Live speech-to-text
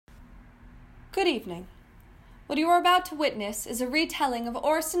Good evening. What you are about to witness is a retelling of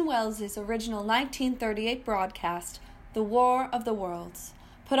Orson Welles' original 1938 broadcast, The War of the Worlds,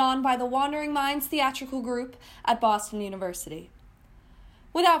 put on by the Wandering Minds Theatrical Group at Boston University.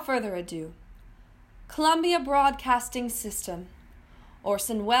 Without further ado, Columbia Broadcasting System,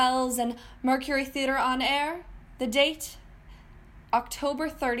 Orson Welles and Mercury Theatre on air, the date, October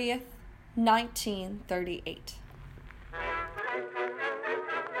 30th, 1938.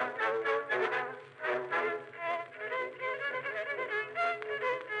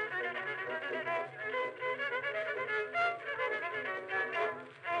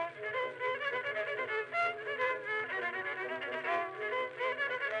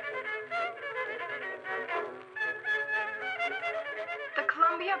 The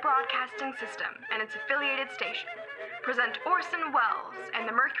Columbia Broadcasting System and its affiliated station present Orson Welles and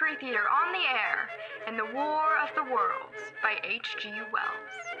the Mercury Theatre on the air in The War of the Worlds by H.G.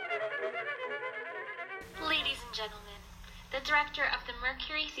 Wells. Ladies and gentlemen, the director of the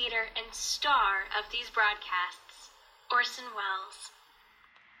Mercury Theatre and star of these broadcasts, Orson Welles.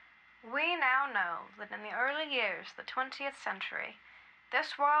 We now know that in the early years of the 20th century,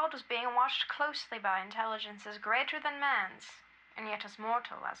 this world was being watched closely by intelligences greater than man's, and yet as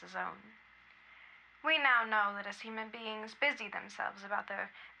mortal as his own. We now know that as human beings busied themselves about their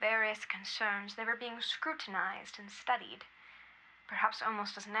various concerns, they were being scrutinized and studied, perhaps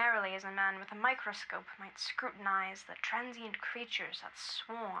almost as narrowly as a man with a microscope might scrutinize the transient creatures that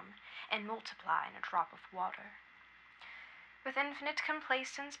swarm and multiply in a drop of water. With infinite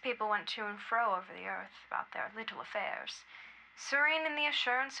complacence, people went to and fro over the earth about their little affairs, serene in the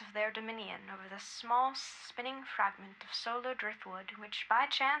assurance of their dominion over this small spinning fragment of solar driftwood which, by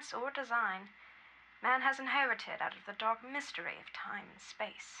chance or design, man has inherited out of the dark mystery of time and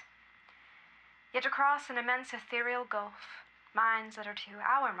space. Yet across an immense ethereal gulf, minds that are to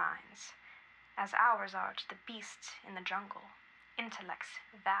our minds, as ours are to the beasts in the jungle, intellects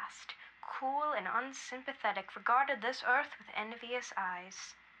vast, cool, and unsympathetic regarded this earth with envious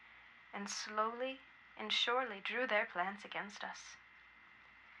eyes, and slowly and surely drew their plans against us.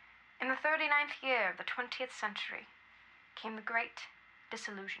 In the 39th year of the 20th century came the Great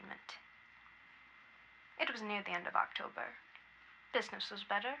Disillusionment. It was near the end of October. Business was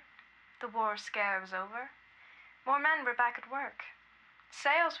better. The war scare was over. More men were back at work.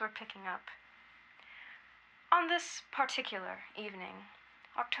 Sales were picking up. On this particular evening,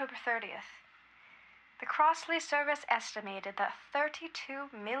 October 30th, the Crossley service estimated that 32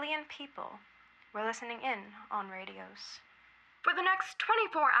 million people were listening in on radios. For the next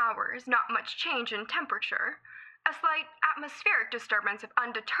 24 hours, not much change in temperature. A slight atmospheric disturbance of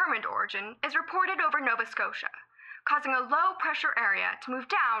undetermined origin is reported over Nova Scotia, causing a low-pressure area to move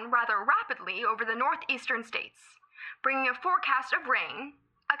down rather rapidly over the northeastern states, bringing a forecast of rain,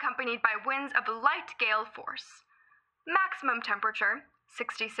 accompanied by winds of light gale force. Maximum temperature,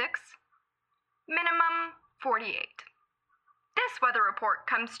 66. Minimum, 48. This weather report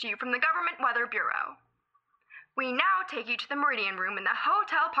comes to you from the Government Weather Bureau. We now take you to the Meridian Room in the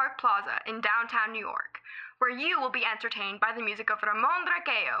Hotel Park Plaza in downtown New York, where you will be entertained by the music of Ramon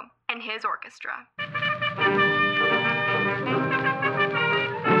Raquello and his orchestra.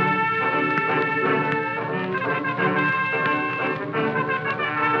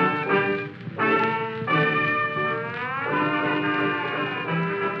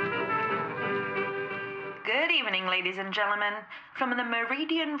 Good evening, ladies and gentlemen. From the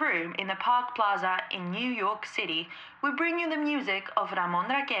Meridian Room in the Park Plaza in New York City, we bring you the music of Ramon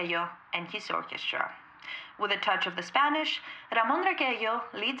Raquello and his orchestra. With a touch of the Spanish, Ramon Raquello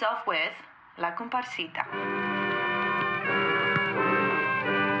leads off with La Comparsita.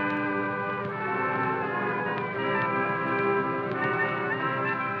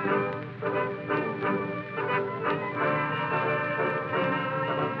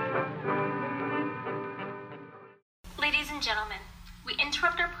 Ladies and gentlemen, we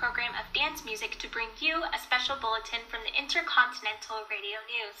interrupt our program of dance music to bring you a special bulletin from the Intercontinental Radio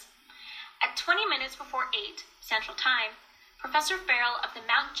News. At 20 minutes before 8 Central Time, Professor Farrell of the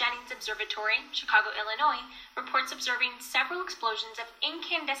Mount Jennings Observatory, Chicago, Illinois, reports observing several explosions of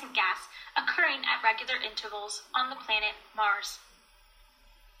incandescent gas occurring at regular intervals on the planet Mars.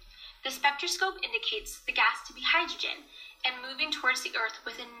 The spectroscope indicates the gas to be hydrogen and moving towards the Earth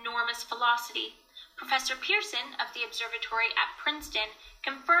with enormous velocity. Professor Pearson of the observatory at Princeton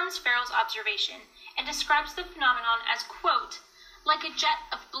confirms Farrell's observation and describes the phenomenon as, quote, like a jet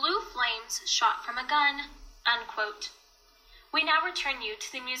of blue flames shot from a gun, unquote. We now return you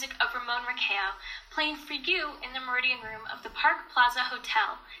to the music of Ramon Raquello, playing for you in the Meridian Room of the Park Plaza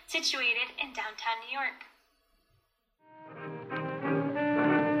Hotel, situated in downtown New York.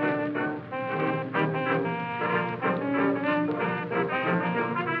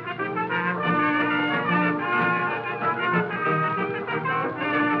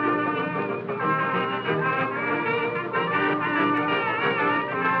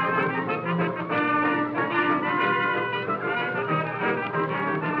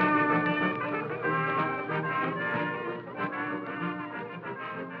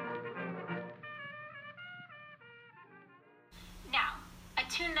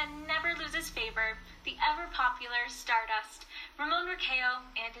 that never loses favor, the ever-popular Stardust, Ramon Raquello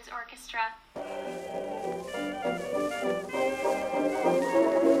and his orchestra.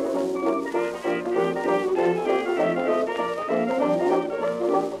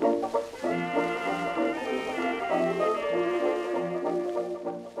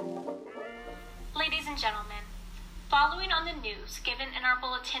 Ladies and gentlemen, following on the news given in our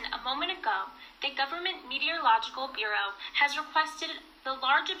bulletin a moment ago, the Government Meteorological Bureau has requested the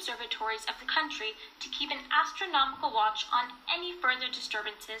large observatories of the country to keep an astronomical watch on any further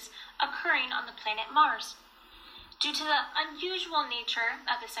disturbances occurring on the planet Mars. Due to the unusual nature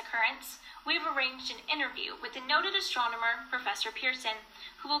of this occurrence, we've arranged an interview with the noted astronomer, Professor Pearson,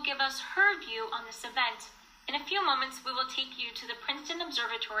 who will give us her view on this event. In a few moments, we will take you to the Princeton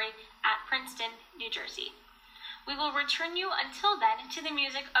Observatory at Princeton, New Jersey. We will return you until then to the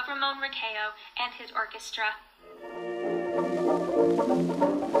music of Ramon Raquello and his orchestra.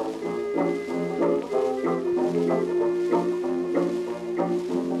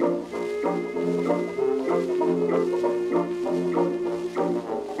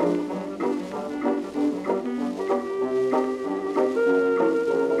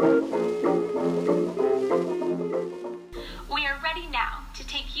 We are ready now to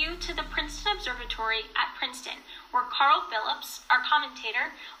take you to the Princeton Observatory at Princeton, where Carl Phillips, our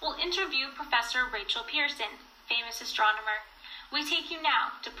commentator, will interview Professor Rachel Pearson, famous astronomer. We take you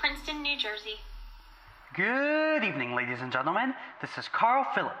now to Princeton, New Jersey. Good evening, ladies and gentlemen. This is Carl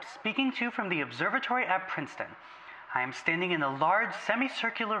Phillips speaking to you from the observatory at Princeton. I am standing in a large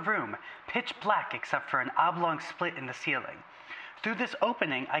semicircular room, pitch black except for an oblong split in the ceiling. Through this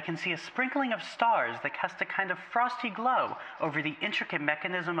opening, I can see a sprinkling of stars that cast a kind of frosty glow over the intricate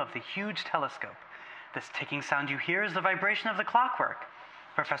mechanism of the huge telescope. This ticking sound you hear is the vibration of the clockwork.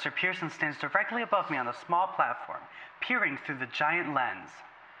 Professor Pearson stands directly above me on a small platform, peering through the giant lens.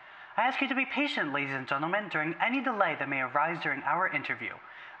 I ask you to be patient, ladies and gentlemen, during any delay that may arise during our interview.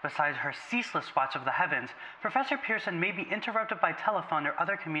 Besides her ceaseless watch of the heavens, Professor Pearson may be interrupted by telephone or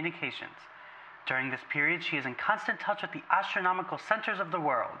other communications. During this period, she is in constant touch with the astronomical centers of the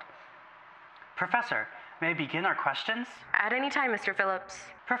world. Professor, may I begin our questions? At any time, Mr. Phillips.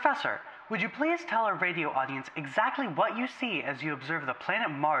 Professor, would you please tell our radio audience exactly what you see as you observe the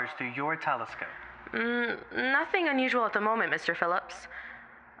planet Mars through your telescope? Nothing unusual at the moment, Mr. Phillips.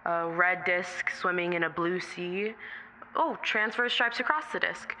 A red disk swimming in a blue sea. Oh, transverse stripes across the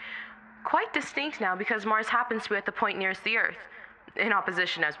disk. Quite distinct now because Mars happens to be at the point nearest the Earth. In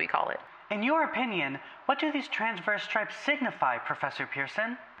opposition, as we call it. In your opinion, what do these transverse stripes signify, Professor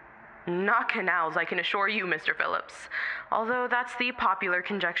Pearson? Not canals, I can assure you, Mr. Phillips. Although that's the popular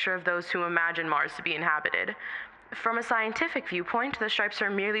conjecture of those who imagine Mars to be inhabited. From a scientific viewpoint, the stripes are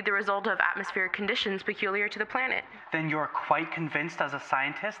merely the result of atmospheric conditions peculiar to the planet. Then you're quite convinced as a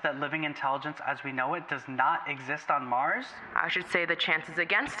scientist that living intelligence as we know it does not exist on Mars? I should say the chances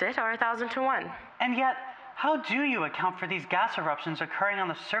against it are 1,000 to 1. And yet, how do you account for these gas eruptions occurring on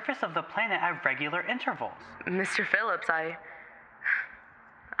the surface of the planet at regular intervals? Mr. Phillips, I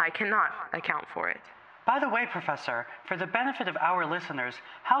cannot account for it. By the way, Professor, for the benefit of our listeners,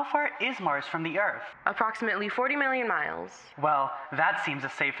 how far is Mars from the Earth? Approximately 40 million miles. Well, that seems a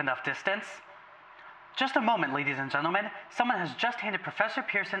safe enough distance. Just a moment, ladies and gentlemen. Someone has just handed Professor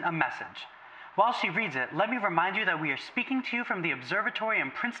Pearson a message. While she reads it, let me remind you that we are speaking to you from the observatory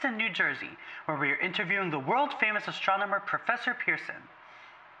in Princeton, New Jersey, where we are interviewing the world-famous astronomer Professor Pearson.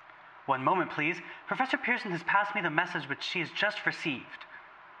 One moment, please. Professor Pearson has passed me the message which she has just received.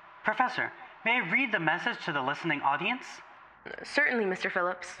 Professor, may I read the message to the listening audience? Certainly, Mr.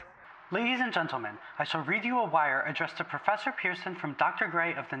 Phillips. Ladies and gentlemen, I shall read you a wire addressed to Professor Pearson from Dr.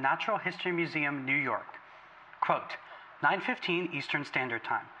 Gray of the Natural History Museum, New York. Quote, 9:15 Eastern Standard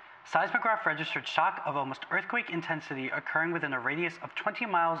Time. Seismograph registered shock of almost earthquake intensity occurring within a radius of 20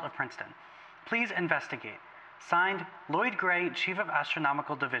 miles of Princeton. Please investigate. Signed, Lloyd Gray, Chief of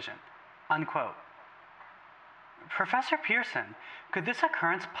Astronomical Division. Unquote. Professor Pearson, could this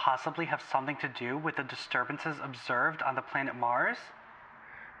occurrence possibly have something to do with the disturbances observed on the planet Mars?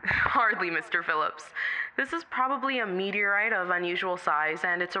 Hardly, Mr. Phillips. This is probably a meteorite of unusual size,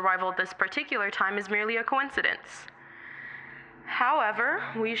 and its arrival at this particular time is merely a coincidence. However,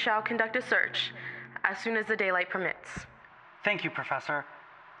 we shall conduct a search as soon as the daylight permits. Thank you, Professor.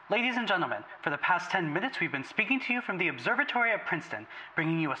 Ladies and gentlemen, for the past 10 minutes we've been speaking to you from the observatory at Princeton,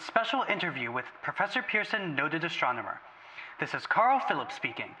 bringing you a special interview with Professor Pearson, noted astronomer. This is Carl Phillips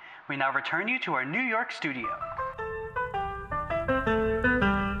speaking. We now return you to our New York studio.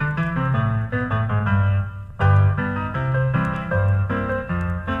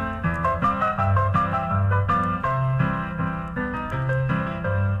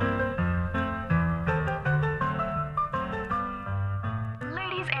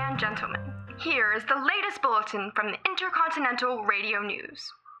 gentlemen, here is the latest bulletin from the Intercontinental Radio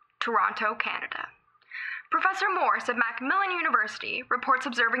News, Toronto, Canada. Professor Morse of Macmillan University reports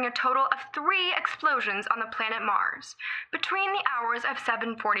observing a total of 3 explosions on the planet Mars between the hours of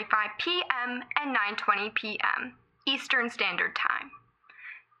 7:45 p.m. and 9:20 p.m. Eastern Standard Time.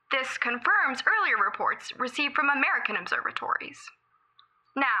 This confirms earlier reports received from American observatories.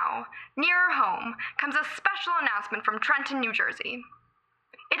 Now, nearer home comes a special announcement from Trenton, New Jersey.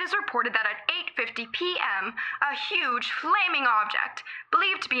 It is reported that at 8:50 p.m., a huge flaming object,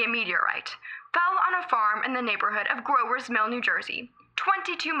 believed to be a meteorite, fell on a farm in the neighborhood of Grover's Mill, New Jersey,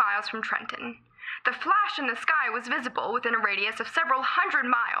 22 miles from Trenton. The flash in the sky was visible within a radius of several hundred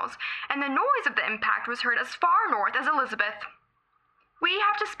miles, and the noise of the impact was heard as far north as Elizabeth. We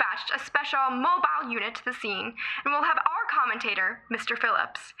have dispatched a special mobile unit to the scene, and will have our commentator, Mr.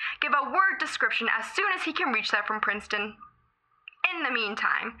 Phillips, give a word description as soon as he can reach there from Princeton. In the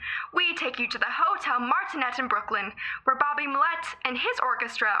meantime, we take you to the Hotel Martinet in Brooklyn, where Bobby Millett and his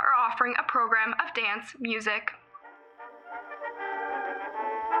orchestra are offering a program of dance music.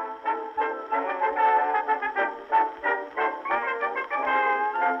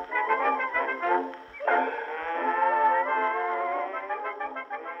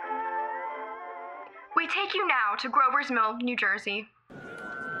 We take you now to Grover's Mill, New Jersey.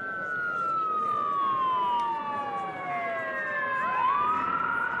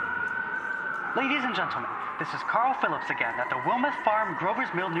 Ladies and gentlemen, this is Carl Phillips again at the Wilmeth Farm, Grover's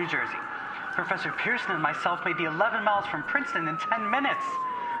Mill, New Jersey. Professor Pearson and myself made the 11 miles from Princeton in 10 minutes.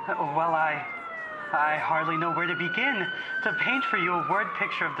 Well, I hardly know where to begin to paint for you a word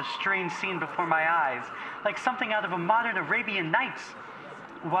picture of the strange scene before my eyes, like something out of a modern Arabian Nights.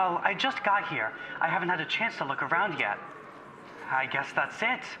 Well, I just got here. I haven't had a chance to look around yet. I guess that's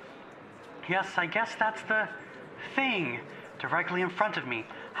it. Yes, I guess that's the thing directly in front of me,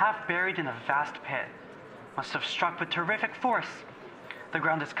 half buried in a vast pit. Must have struck with terrific force. The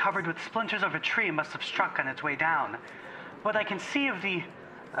ground is covered with splinters of a tree and must have struck on its way down. What I can see of the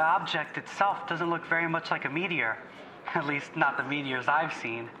object itself doesn't look very much like a meteor. At least not the meteors I've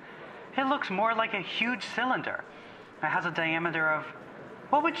seen. It looks more like a huge cylinder. It has a diameter of...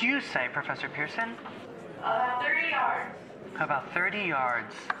 What would you say, Professor Pearson? 30 yards. About 30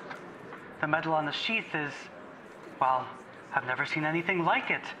 yards. The metal on the sheath is... well, I've never seen anything like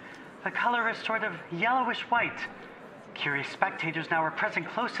it. The color is sort of yellowish white. Curious spectators now are pressing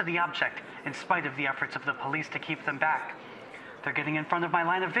close to the object, in spite of the efforts of the police to keep them back. They're getting in front of my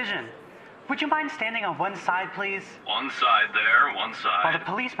line of vision. Would you mind standing on one side, please? One side there, one side. While the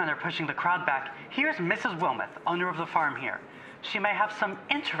policemen are pushing the crowd back, here's Mrs. Wilmeth, owner of the farm here. She may have some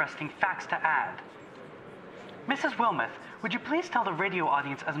interesting facts to add. Mrs. Wilmeth, would you please tell the radio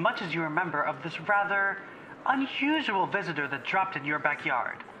audience as much as you remember of this rather unusual visitor that dropped in your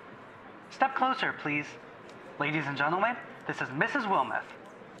backyard? Step closer, please. Ladies and gentlemen, this is Mrs. Wilmeth.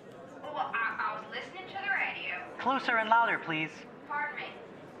 Well, I was listening to the radio. Closer and louder, please. Pardon me?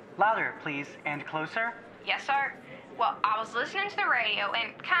 Louder, please, and closer. Yes, sir. Well, I was listening to the radio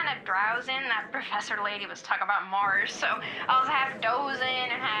and kind of drowsing. That professor lady was talking about Mars, so I was half dozing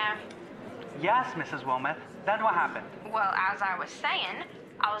and half... Yes, Mrs. Wilmeth. Then what happened? Well, as I was saying,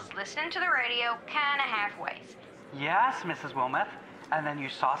 I was listening to the radio kind of halfways. Yes, Mrs. Wilmeth. And then you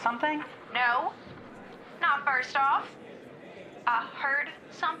saw something? No, not first off. I heard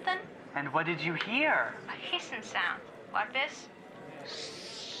something. And what did you hear? A hissing sound, like this.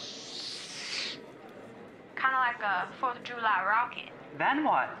 Kind of like a 4th of July rocket. Then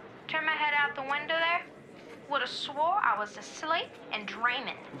what? Turned my head out the window there. Would have swore I was asleep and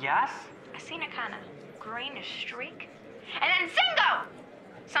dreaming. Yes? I seen a kind of greenish streak. And then zingo!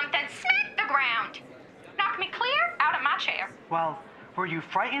 Something smacked the ground. Knocked me clear out of my chair. Well, were you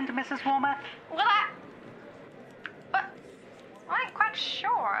frightened, Mrs. Wilmeth? Well, I ain't quite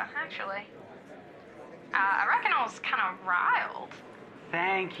sure, actually. I reckon I was kind of riled.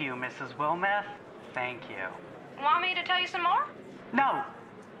 Thank you, Mrs. Wilmeth. Thank you. Want me to tell you some more? No,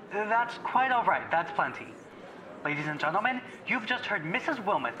 that's quite all right. That's plenty. Ladies and gentlemen, you've just heard Mrs.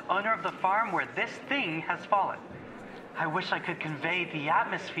 Wilmeth, owner of the farm where this thing has fallen. I wish I could convey the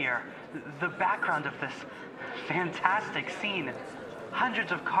atmosphere, the background of this fantastic scene.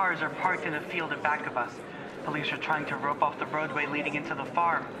 Hundreds of cars are parked in a field in back of us. Police are trying to rope off the roadway leading into the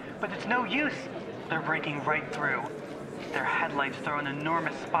farm, but it's no use. They're breaking right through. Their headlights throw an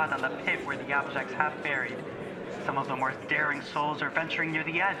enormous spot on the pit where the object's half buried. Some of the more daring souls are venturing near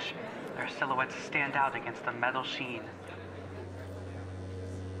the edge. Their silhouettes stand out against the metal sheen.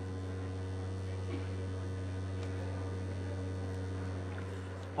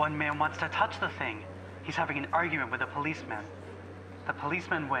 One man wants to touch the thing. He's having an argument with a policeman. The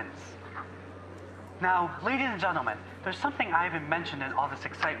policeman wins. Now, ladies and gentlemen, there's something I haven't mentioned in all this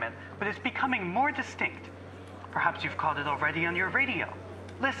excitement, but it's becoming more distinct. Perhaps you've caught it already on your radio.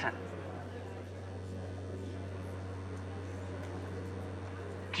 Listen.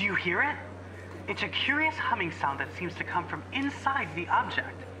 Do you hear it? It's a curious humming sound that seems to come from inside the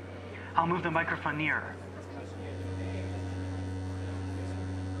object. I'll move the microphone nearer.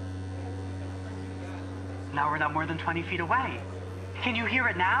 Now we're not more than 20 feet away. Can you hear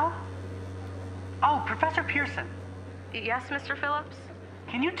it now? Oh, Professor Pearson. Yes, Mr. Phillips?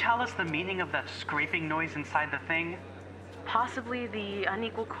 Can you tell us the meaning of that scraping noise inside the thing? Possibly the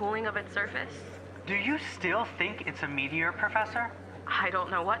unequal cooling of its surface? Do you still think it's a meteor, Professor? I don't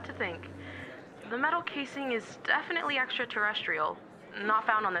know what to think. The metal casing is definitely extraterrestrial, not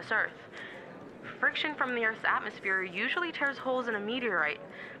found on this Earth. Friction from the Earth's atmosphere usually tears holes in a meteorite.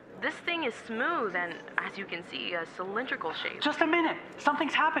 This thing is smooth and, as you can see, a cylindrical shape. Just a minute!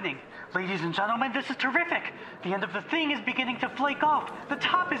 Something's happening! Ladies and gentlemen, this is terrific! The end of the thing is beginning to flake off. The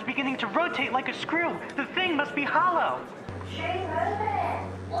top is beginning to rotate like a screw. The thing must be hollow. She's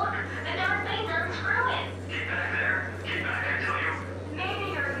moving! Look, the darn thing's unscrewing! Get back there. Get back, I tell you.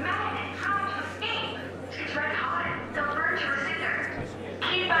 Maybe there's magnet trying to escape. She's red hot. They'll burn to her cinder.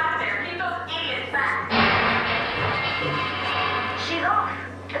 Keep back there. Keep those idiots back. She's off.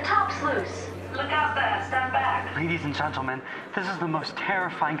 The top's loose. Look out there. Stand back. Ladies and gentlemen, this is the most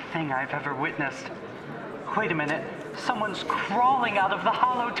terrifying thing I've ever witnessed. Wait a minute. Someone's crawling out of the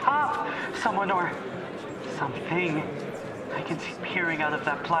hollow top. Someone or something. I can see peering out of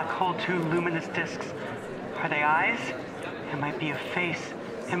that black hole two luminous discs. Are they eyes? It might be a face.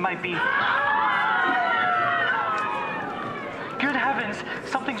 It might be... Good heavens!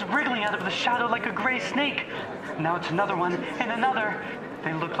 Something's wriggling out of the shadow like a gray snake. Now it's another one, and another.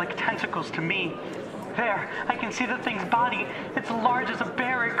 They look like tentacles to me. There, I can see the thing's body. It's large as a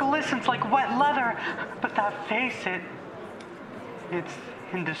bear. It glistens like wet leather. But that face, it's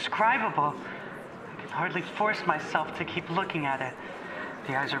indescribable. I can hardly force myself to keep looking at it.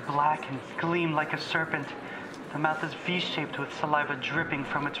 The eyes are black and gleam like a serpent. The mouth is V-shaped with saliva dripping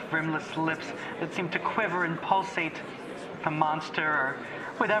from its rimless lips that seem to quiver and pulsate. The monster, or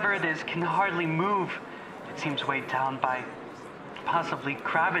whatever it is, can hardly move. It seems weighed down by possibly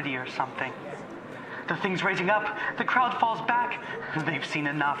gravity or something. The thing's raising up. The crowd falls back. They've seen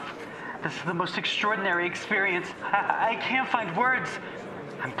enough. This is the most extraordinary experience. I can't find words.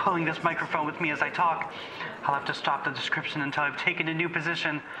 I'm pulling this microphone with me as I talk. I'll have to stop the description until I've taken a new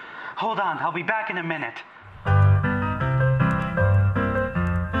position. Hold on, I'll be back in a minute.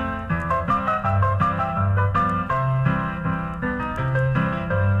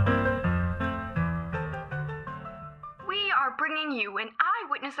 We are bringing you an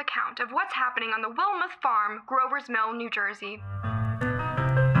eyewitness account of what's happening on the Wilmoth Farm, Grover's Mill, New Jersey.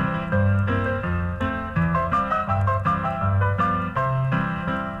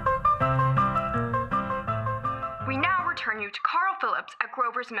 We now return you to Carl Phillips at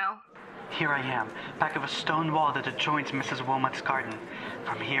Grover's Mill. Here I am, back of a stone wall that adjoins Mrs. Wilmot's garden.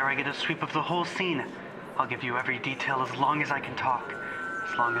 From here I get a sweep of the whole scene. I'll give you every detail as long as I can talk,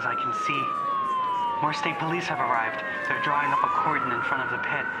 as long as I can see. More state police have arrived. They're drawing up a cordon in front of the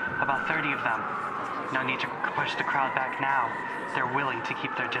pit, about 30 of them. No need to push the crowd back now. They're willing to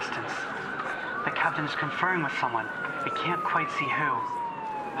keep their distance. The captain is conferring with someone. We can't quite see who.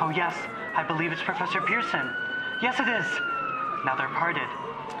 Oh yes, I believe it's Professor Pearson. Yes, it is. Now they're parted.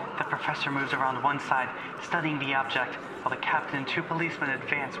 The professor moves around one side, studying the object, while the captain and two policemen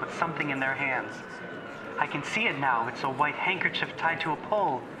advance with something in their hands. I can see it now. It's a white handkerchief tied to a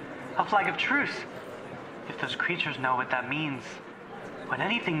pole. A flag of truce. If those creatures know what that means, what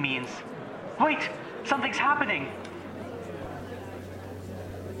anything means... Wait! Something's happening!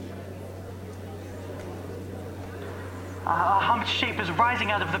 A humped shape is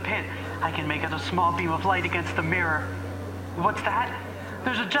rising out of the pit. I can make out a small beam of light against the mirror. What's that?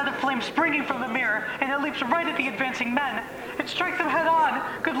 There's a jet of flame springing from the mirror, and it leaps right at the advancing men. It strikes them head on.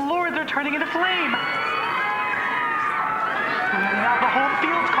 Good Lord, they're turning into flame! Now the whole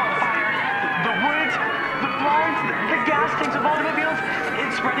field's caught fire. The woods, the barns, the gas tanks of automobiles,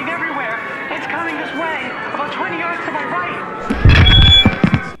 it's spreading everywhere. It's coming this way, about 20 yards to my right.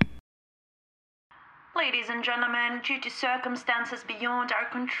 Ladies and gentlemen, due to circumstances beyond our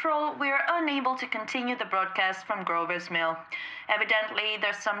control, we are unable to continue the broadcast from Grover's Mill. Evidently,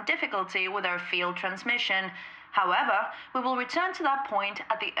 there's some difficulty with our field transmission. However, we will return to that point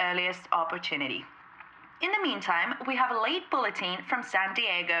at the earliest opportunity. In the meantime, we have a late bulletin from San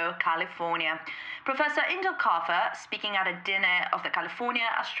Diego, California. Professor Indel Kaffa, speaking at a dinner of the California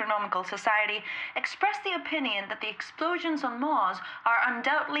Astronomical Society, expressed the opinion that the explosions on Mars are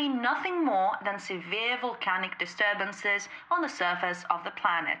undoubtedly nothing more than severe volcanic disturbances on the surface of the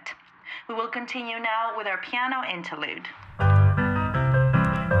planet. We will continue now with our piano interlude.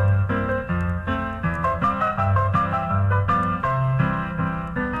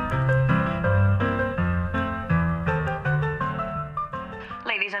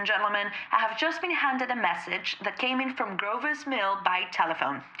 Ladies and gentlemen, I have just been handed a message that came in from Grover's Mill by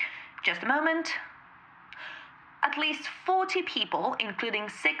telephone. Just a moment. At least 40 people, including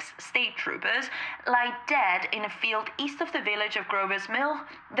 6 state troopers, lie dead in a field east of the village of Grover's Mill,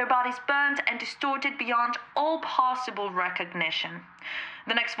 their bodies burnt and distorted beyond all possible recognition.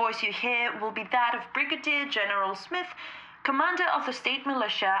 The next voice you hear will be that of Brigadier General Smith, commander of the state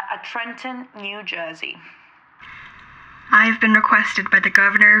militia at Trenton, New Jersey. I have been requested by the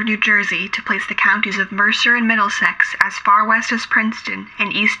Governor of New Jersey to place the counties of Mercer and Middlesex as far west as Princeton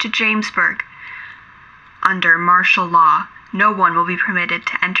and east to Jamesburg. Under martial law, no one will be permitted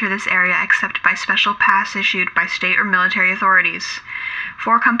to enter this area except by special pass issued by state or military authorities.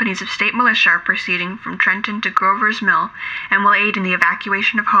 4 companies of state militia are proceeding from Trenton to Grover's Mill and will aid in the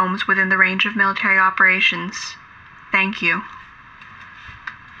evacuation of homes within the range of military operations. Thank you.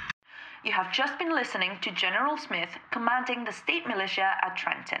 You have just been listening to General Smith commanding the state militia at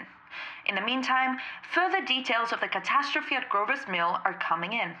Trenton. In the meantime, further details of the catastrophe at Grover's Mill are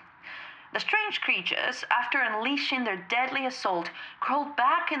coming in. The strange creatures, after unleashing their deadly assault, crawled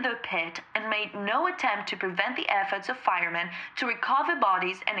back in the pit and made no attempt to prevent the efforts of firemen to recover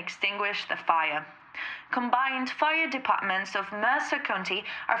bodies and extinguish the fire. Combined fire departments of Mercer County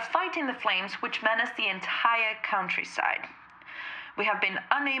are fighting the flames which menace the entire countryside. We have been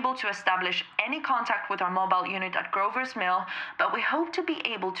unable to establish any contact with our mobile unit at Grover's Mill, but we hope to be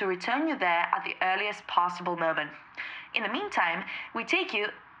able to return you there at the earliest possible moment. In the meantime, we take you...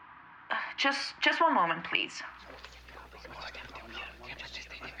 Just one moment, please.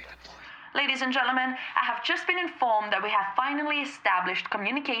 Ladies and gentlemen, I have just been informed that we have finally established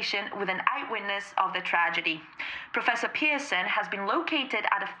communication with an eyewitness of the tragedy. Professor Pearson has been located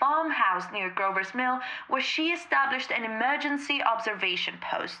at a farmhouse near Grover's Mill where she established an emergency observation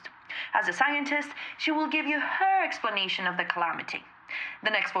post. As a scientist, she will give you her explanation of the calamity.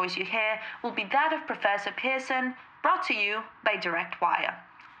 The next voice you hear will be that of Professor Pearson, brought to you by Direct Wire.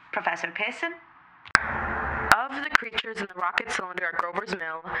 Professor Pearson? Of the creatures in the rocket cylinder at Grover's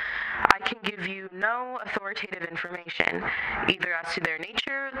Mill, I can give you no authoritative information, either as to their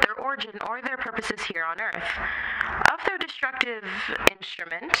nature, their origin, or their purposes here on Earth. Of their destructive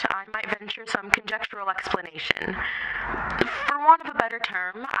instrument, I might venture some conjectural explanation. For want of a better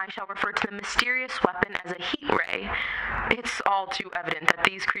term, I shall refer to the mysterious weapon as a heat ray. It's all too evident that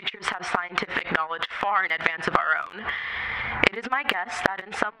these creatures have scientific knowledge far in advance of our own. It is my guess that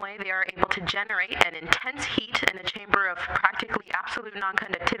in some way they are able to generate an intense heat in a chamber of practically absolute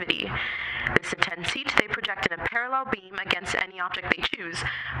non-conductivity. This intense heat they project in a parallel beam against any object they choose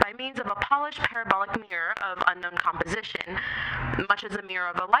by means of a polished parabolic mirror of unknown composition, much as a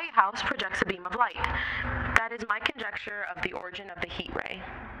mirror of a lighthouse projects a beam of light. That is my conjecture of the origin of the heat ray.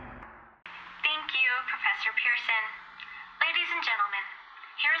 Thank you, Professor Pearson. Ladies and gentlemen,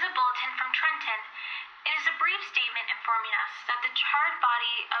 here is a bulletin from Trenton. It is a brief statement informing us that the charred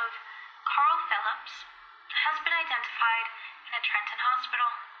body of Carl Phillips has been identified in a Trenton hospital.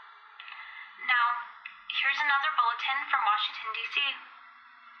 Now, here's another bulletin from Washington, D.C.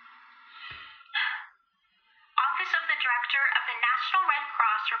 Office of the Director of the National Red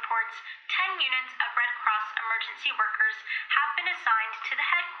Cross reports 10 units of Red Cross emergency workers have been assigned to the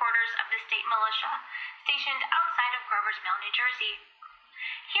headquarters of the state militia, stationed outside of Grover's Mill, New Jersey.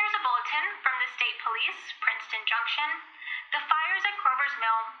 Here's a bulletin from the State Police, Princeton Junction. The fires at Grover's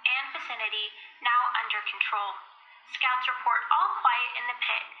Mill and vicinity now under control. Scouts report all quiet in the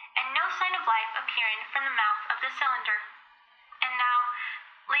pit and no sign of life appearing from the mouth of the cylinder. And now,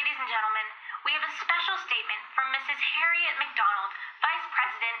 ladies and gentlemen, we have a special statement from Mrs. Harriet McDonald, Vice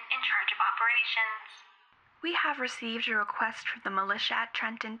President in charge of operations. We have received a request from the militia at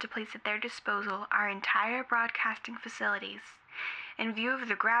Trenton to place at their disposal our entire broadcasting facilities. In view of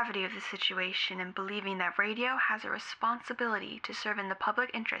the gravity of the situation and believing that radio has a responsibility to serve in the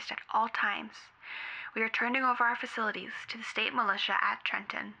public interest at all times, we are turning over our facilities to the state militia at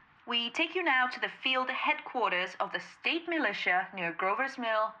Trenton. We take you now to the field headquarters of the state militia near Grover's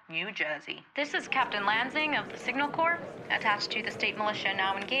Mill, New Jersey. This is Captain Lansing of the Signal Corps, attached to the state militia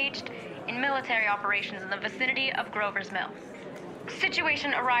now engaged in military operations in the vicinity of Grover's Mill.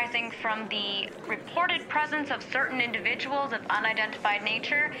 situation arising from the reported presence of certain individuals of unidentified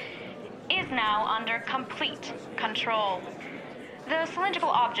nature is now under complete control. The cylindrical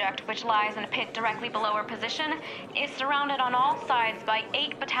object, which lies in a pit directly below our position, is surrounded on all sides by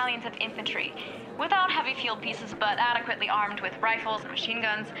 8 battalions of infantry, without heavy field pieces but adequately armed with rifles and machine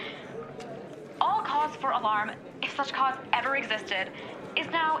guns. All cause for alarm, if such cause ever existed, is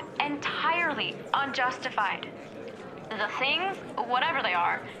now entirely unjustified. The things, whatever they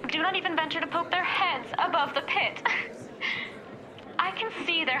are, do not even venture to poke their heads above the pit. I can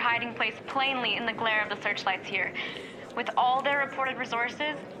see their hiding place plainly in the glare of the searchlights here. With all their reported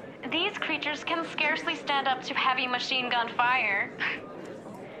resources, these creatures can scarcely stand up to heavy machine gun fire.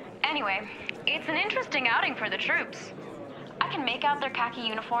 Anyway, it's an interesting outing for the troops. I can make out their khaki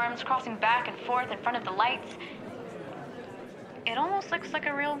uniforms crossing back and forth in front of the lights. It almost looks like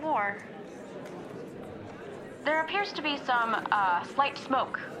a real war. There appears to be some slight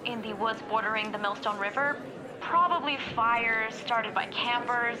smoke in the woods bordering the Millstone River. Probably fires started by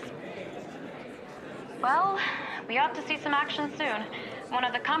campers. Well, we ought to see some action soon. One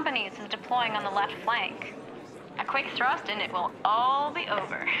of the companies is deploying on the left flank. A quick thrust and it will all be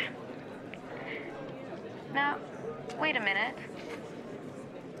over. Now, wait a minute.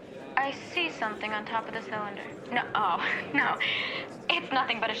 I see something on top of the cylinder. No. It's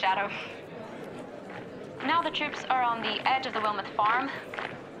nothing but a shadow. Now the troops are on the edge of the Wilmouth farm.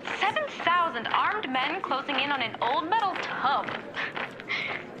 7,000 armed men closing in on an old metal tub.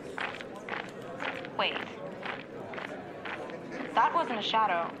 Wait. That wasn't a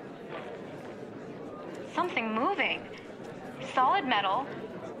shadow. Something moving. Solid metal.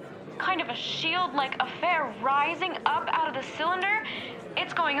 Kind of a shield-like affair rising up out of the cylinder.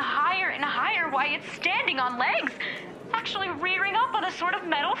 It's going higher and higher while it's standing on legs. Actually rearing up on a sort of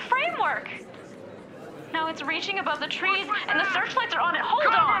metal framework. Now it's reaching above the trees and the searchlights are on it. Hold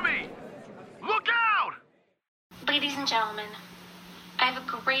on! Cover me! Look out! Ladies and gentlemen, I have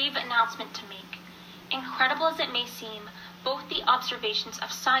a grave announcement to make. Incredible as it may seem, both the observations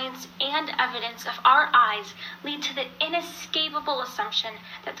of science and evidence of our eyes lead to the inescapable assumption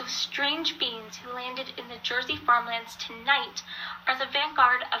that those strange beings who landed in the Jersey farmlands tonight are the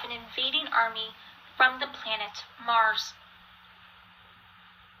vanguard of an invading army from the planet Mars.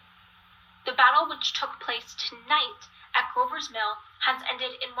 The battle which took place tonight at Grover's Mill has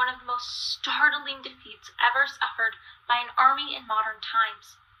ended in one of the most startling defeats ever suffered by an army in modern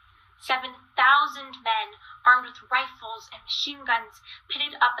times. 7,000 men armed with rifles and machine guns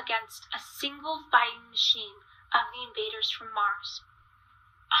pitted up against a single fighting machine of the invaders from Mars.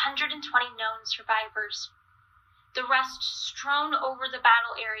 120 known survivors. The rest strewn over the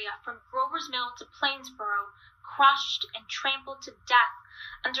battle area from Grover's Mill to Plainsboro, crushed and trampled to death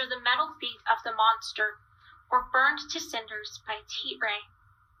under the metal feet of the monster, or burned to cinders by its heat ray.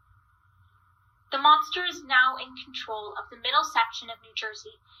 The monster is now in control of the middle section of New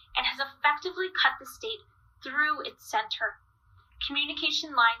Jersey and has effectively cut the state through its center.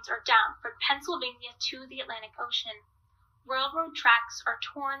 Communication lines are down from Pennsylvania to the Atlantic Ocean. Railroad tracks are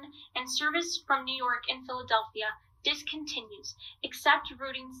torn and service from New York and Philadelphia discontinues, except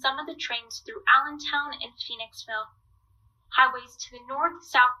routing some of the trains through Allentown and Phoenixville. Highways to the north,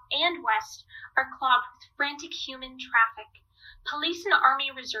 south, and west are clogged with frantic human traffic. Police and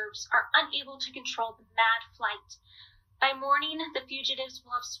Army reserves are unable to control the mad flight. By morning, the fugitives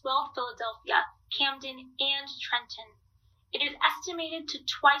will have swelled Philadelphia, Camden, and Trenton. It is estimated to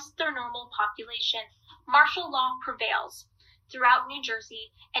twice their normal population. Martial law prevails throughout New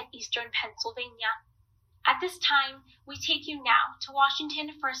Jersey and eastern Pennsylvania. At this time, we take you now to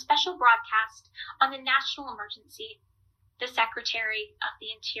Washington for a special broadcast on the national emergency. The Secretary of the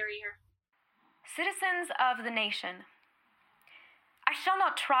Interior. Citizens of the nation, I shall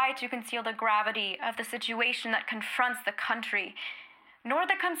not try to conceal the gravity of the situation that confronts the country, nor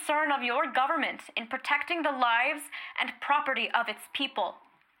the concern of your government in protecting the lives and property of its people.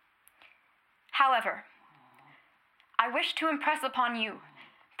 However, I wish to impress upon you,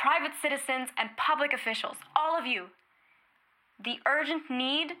 private citizens and public officials, all of you, the urgent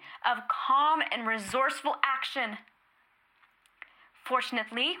need of calm and resourceful action.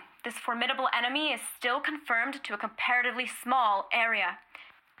 Fortunately, this formidable enemy is still confirmed to a comparatively small area,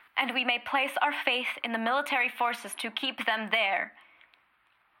 and we may place our faith in the military forces to keep them there.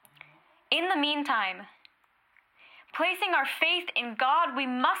 In the meantime, placing our faith in God, we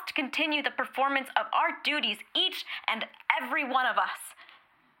must continue the performance of our duties, each and every one of us,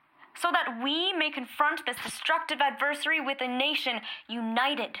 so that we may confront this destructive adversary with a nation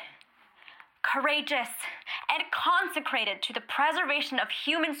united, courageous, and consecrated to the preservation of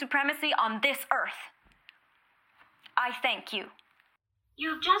human supremacy on this earth. I thank you.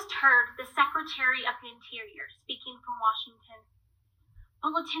 You have just heard the Secretary of the Interior speaking from Washington.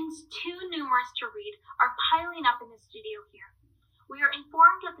 Bulletins too numerous to read are piling up in the studio here. We are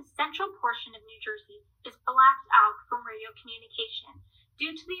informed that the central portion of New Jersey is blacked out from radio communication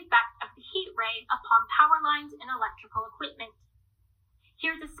due to the effect of the heat ray upon power lines and electrical equipment.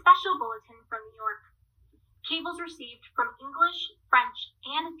 Here's a special bulletin from New York. Cables received from English, French,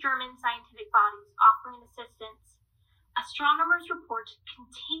 and German scientific bodies offering assistance. Astronomers report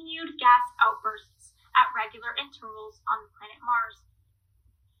continued gas outbursts at regular intervals on the planet Mars.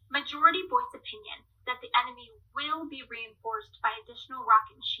 Majority voice opinion that the enemy will be reinforced by additional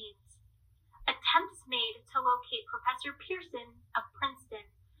rocket machines. Attempts made to locate Professor Pearson of Princeton,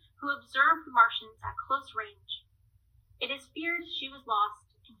 who observed Martians at close range. It is feared she was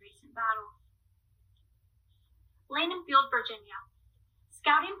lost in recent battle. Langham Field, Virginia.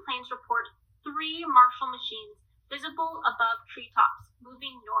 Scouting planes report 3 Marshall machines visible above treetops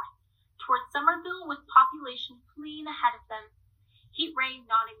moving north towards Somerville with population fleeing ahead of them. Heat ray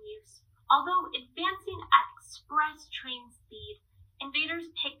not in use. Although advancing at express train speed,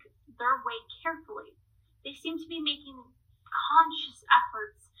 invaders pick their way carefully. They seem to be making conscious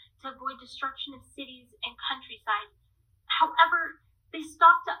efforts to avoid destruction of cities and countryside. However, they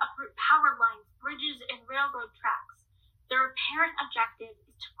stop to uproot power lines, bridges, and railroad tracks. Their apparent objective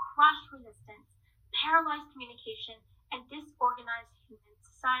is to crush resistance, paralyze communication, and disorganize human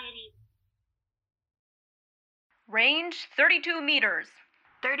society. Range 32 meters.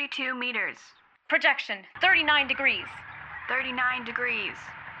 32 meters. Projection 39 degrees. 39 degrees.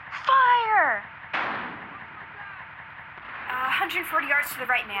 Fire! 140 yards to the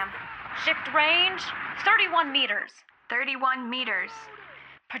right, ma'am. Shift range 31 meters. 31 meters.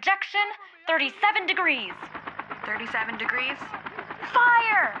 Projection 37 degrees. 37 degrees.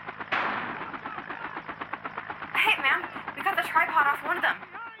 Fire! Hey, ma'am, we got the tripod off one of them.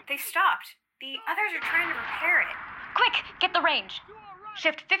 They stopped. The others are trying to repair it. Quick, get the range.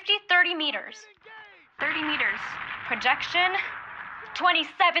 Shift 30 meters. 30 meters. Projection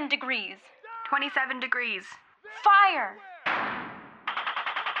 27 degrees. 27 degrees. Fire!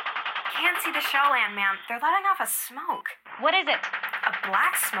 Can't see the shell land, ma'am. They're letting off a smoke. What is it? A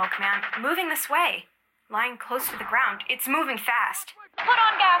black smoke, ma'am. Moving this way. Lying close to the ground. It's moving fast. Put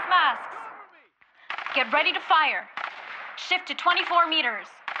on gas masks. Get ready to fire. Shift to 24 meters.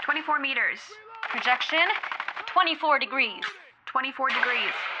 24 meters. Projection 24 degrees. 24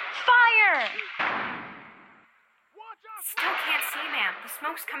 degrees. Fire! Still can't see, ma'am. The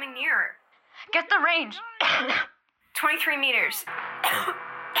smoke's coming nearer. Get the range. 23 meters.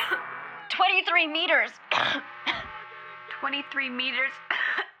 23 meters. 23 meters.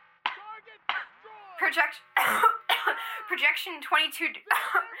 Projection 22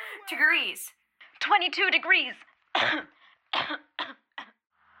 degrees. 22 degrees.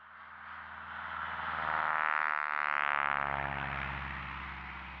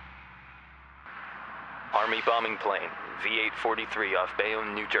 Army bombing plane, V-843 off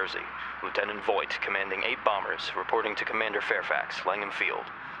Bayonne, New Jersey. Lieutenant Voigt, commanding 8 bombers, reporting to Commander Fairfax, Langham Field.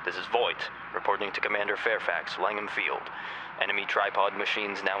 This is Voigt, reporting to Commander Fairfax, Langham Field. Enemy tripod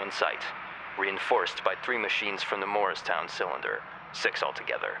machines now in sight. Reinforced by 3 machines from the Morristown cylinder, 6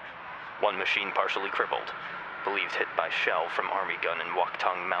 altogether. 1 machine partially crippled, believed hit by shell from Army gun in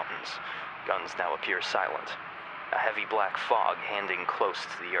Waktung Mountains. Guns now appear silent. A heavy black fog handing close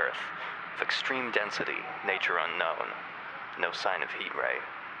to the earth. Of extreme density, nature unknown. No sign of heat ray.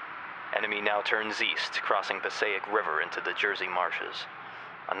 Enemy now turns east, crossing Passaic River into the Jersey marshes.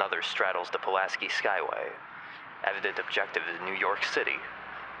 Another straddles the Pulaski Skyway. Evident objective is New York City.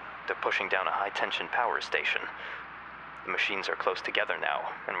 They're pushing down a high-tension power station. The machines are close together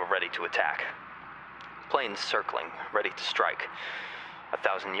now, and we're ready to attack. Planes circling, ready to strike.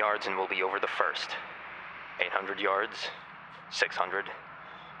 1,000 yards and we'll be over the first. 800 yards, 600,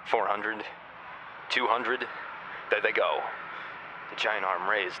 400, 200. There they go. The giant arm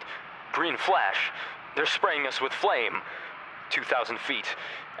raised. Green flash. They're spraying us with flame. 2,000 feet.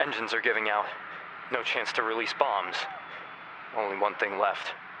 Engines are giving out. No chance to release bombs. Only one thing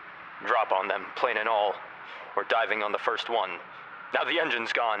left. Drop on them, plane and all. We're diving on the first one. Now the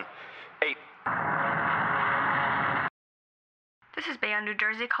engine's gone. 8. This is Bayonne, New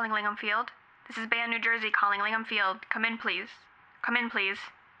Jersey, calling Langham Field. This is Bayonne, New Jersey, calling Langham Field. Come in, please. Come in, please.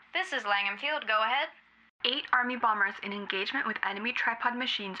 This is Langham Field. Go ahead. 8 Army bombers in engagement with enemy tripod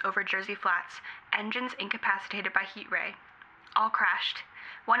machines over Jersey Flats. Engines incapacitated by heat ray. All crashed.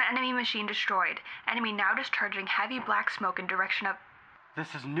 1 enemy machine destroyed. Enemy now discharging heavy black smoke in direction of...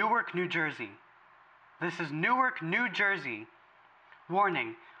 This is Newark, New Jersey. This is Newark, New Jersey.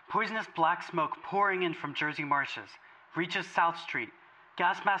 Warning, poisonous black smoke pouring in from Jersey marshes. Reaches South Street.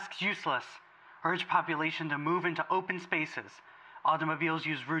 Gas masks useless. Urge population to move into open spaces. Automobiles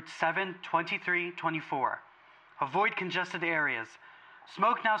use routes 7, 23, 24. Avoid congested areas.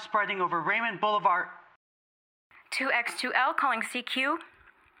 Smoke now spreading over Raymond Boulevard. 2X2L calling CQ.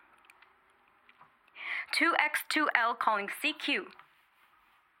 2X2L calling CQ.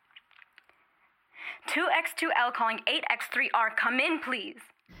 2X2L calling 8X3R. Come in, please.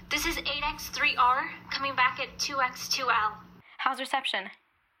 This is 8X3R, coming back at 2X2L. How's reception?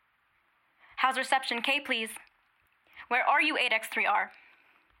 How's reception? K, please. Where are you, 8X3R?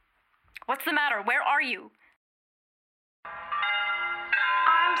 What's the matter? Where are you?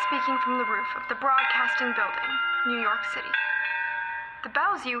 I'm speaking from the roof of the Broadcasting Building, New York City. The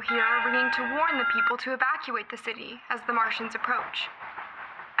bells you hear are ringing to warn the people to evacuate the city as the Martians approach.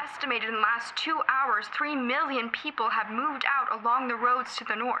 Estimated in the last 2 hours, 3 million people have moved out along the roads to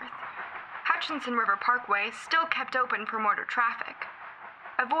the north. Hutchinson River Parkway is still kept open for motor traffic.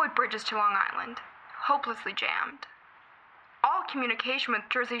 Avoid bridges to Long Island, hopelessly jammed. All communication with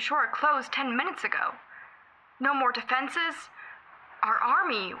Jersey Shore closed 10 minutes ago. No more defenses. Our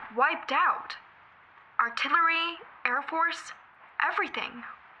army wiped out. Artillery, Air Force, everything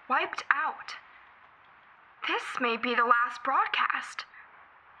wiped out. This may be the last broadcast.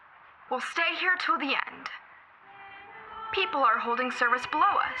 We'll stay here till the end. People are holding service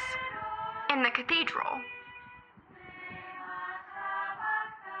below us, in the cathedral.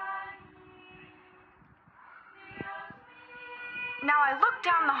 Now I look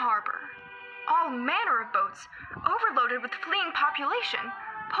down the harbor. All manner of boats, overloaded with fleeing population,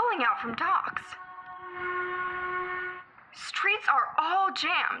 pulling out from docks. Streets are all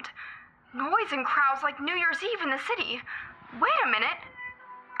jammed. Noise and crowds like New Year's Eve in the city. Wait a minute.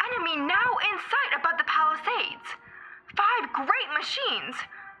 Enemy now in sight above the Palisades. 5 great machines.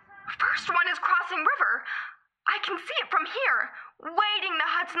 First one is crossing river. I can see it from here, wading the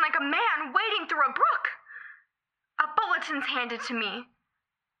Hudson like a man wading through a brook. A bulletin's handed to me.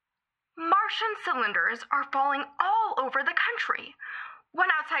 Martian cylinders are falling all over the country. One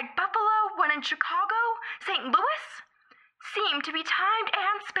outside Buffalo, one in Chicago, St. Louis. Seem to be timed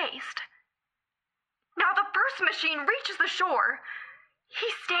and spaced. Now the first machine reaches the shore. He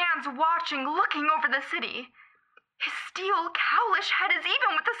stands watching, looking over the city. His steel, cowlish head is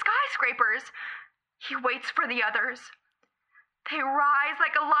even with the skyscrapers. He waits for the others. They rise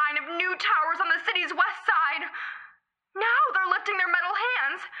like a line of new towers on the city's west side. Now they're lifting their metal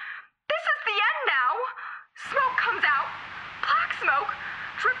hands. This is the end now. Smoke comes out. Black smoke,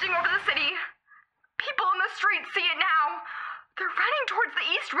 drifting over the city. People in the streets see it now. They're running towards the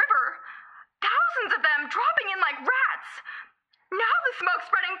East River. Thousands of them dropping in like rats. Now the smoke's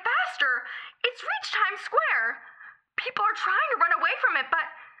spreading faster. It's reached Times Square. People are trying to run away from it, but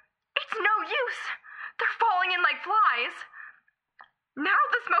it's no use. They're falling in like flies. Now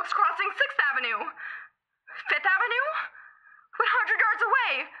the smoke's crossing 6th Avenue. 5th Avenue? 100 yards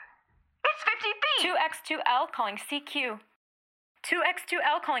away. It's 50 feet. 2X2L calling CQ.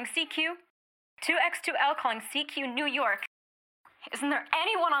 2X2L calling CQ. 2X2L calling CQ New York. Isn't there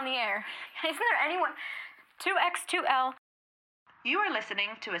anyone on the air? Isn't there anyone? 2X2L. You are listening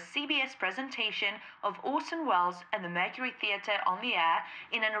to a CBS presentation of Orson Welles and the Mercury Theatre on the Air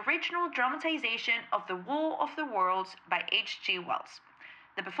in an original dramatization of The War of the Worlds by H.G. Wells.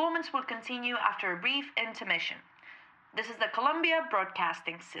 The performance will continue after a brief intermission. This is the Columbia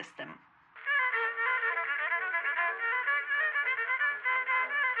Broadcasting System.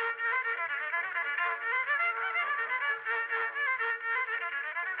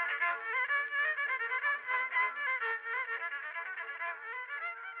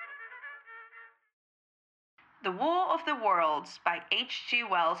 The War of the Worlds by H.G.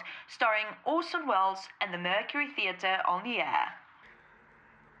 Wells, starring Orson Welles and the Mercury Theatre on the Air.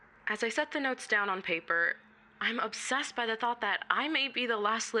 As I set the notes down on paper, I'm obsessed by the thought that I may be the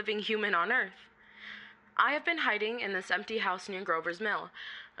last living human on Earth. I have been hiding in this empty house near Grover's Mill,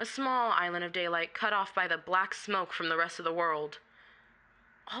 a small island of daylight cut off by the black smoke from the rest of the world.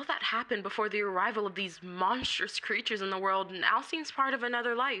 All that happened before the arrival of these monstrous creatures in the world now seems part of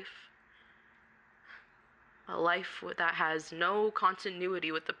another life. A life that has no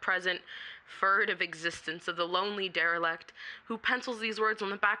continuity with the present furtive existence of the lonely derelict who pencils these words on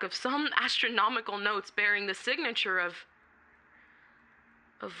the back of some astronomical notes bearing the signature of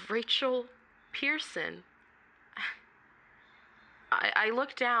Rachel Pearson. I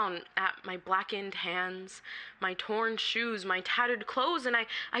look down at my blackened hands, my torn shoes, my tattered clothes, and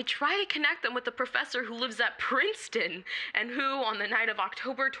I try to connect them with the professor who lives at Princeton and who, on the night of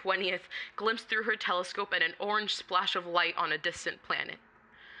October 20th, glimpsed through her telescope at an orange splash of light on a distant planet.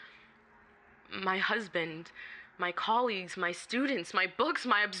 My husband, My colleagues, my students, my books,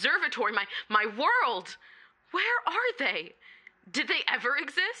 my observatory, my world. Where are they? Did they ever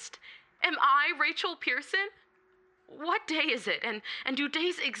exist? Am I Rachel Pearson? What day is it? And do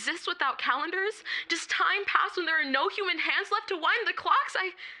days exist without calendars? Does time pass when there are no human hands left to wind the clocks?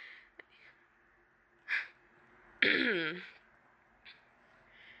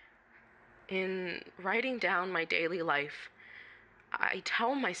 In writing down my daily life, I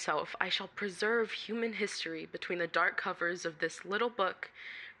tell myself I shall preserve human history between the dark covers of this little book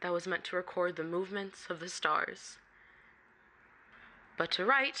that was meant to record the movements of the stars. But to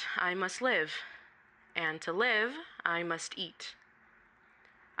write, I must live. And to live, I must eat.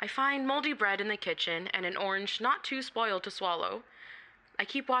 I find moldy bread in the kitchen and an orange not too spoiled to swallow. I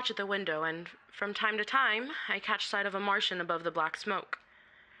keep watch at the window, and from time to time, I catch sight of a Martian above the black smoke.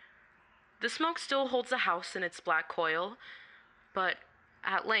 The smoke still holds the house in its black coil, but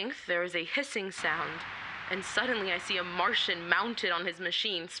at length there is a hissing sound, and suddenly I see a Martian mounted on his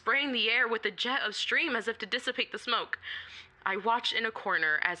machine, spraying the air with a jet of steam as if to dissipate the smoke. I watch in a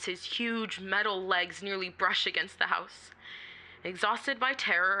corner as his huge metal legs nearly brush against the house. Exhausted by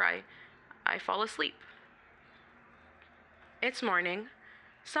terror, I fall asleep. It's morning.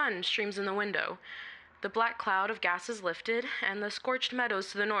 Sun streams in the window. The black cloud of gas is lifted, and the scorched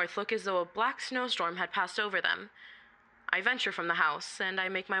meadows to the north look as though a black snowstorm had passed over them. I venture from the house, and I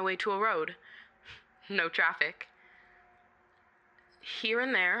make my way to a road. No traffic. Here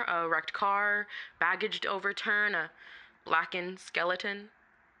and there, a wrecked car, baggage to overturn, a blackened skeleton.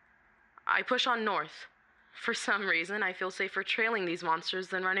 I push on north. For some reason, I feel safer trailing these monsters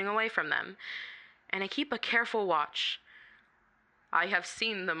than running away from them, and I keep a careful watch. I have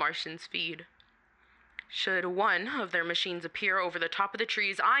seen the Martians feed. Should one of their machines appear over the top of the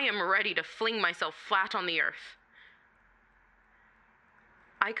trees, I am ready to fling myself flat on the earth.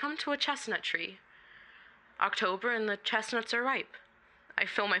 I come to a chestnut tree. October and the chestnuts are ripe. I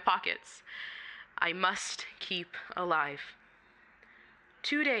fill my pockets. I must keep alive.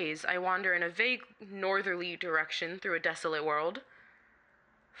 2 days I wander in a vague northerly direction through a desolate world.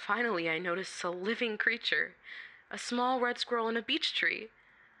 Finally, I notice a living creature, a small red squirrel in a beech tree.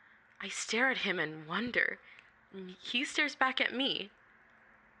 I stare at him in wonder. He stares back at me.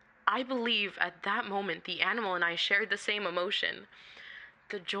 I believe at that moment the animal and I shared the same emotion,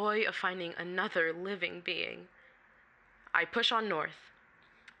 the joy of finding another living being. I push on north.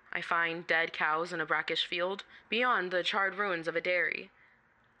 I find dead cows in a brackish field, beyond the charred ruins of a dairy.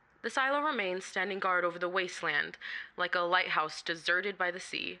 The silo remains standing guard over the wasteland, like a lighthouse deserted by the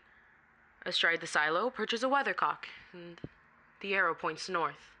sea. Astride the silo perches a weathercock, and the arrow points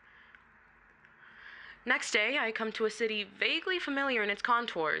north. Next day, I come to a city vaguely familiar in its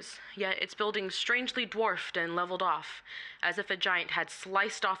contours, yet its buildings strangely dwarfed and leveled off, as if a giant had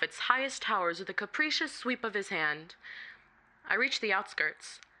sliced off its highest towers with a capricious sweep of his hand. I reach the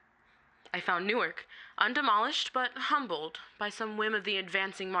outskirts. I found Newark, undemolished but humbled by some whim of the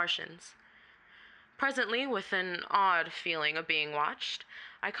advancing Martians. Presently, with an odd feeling of being watched,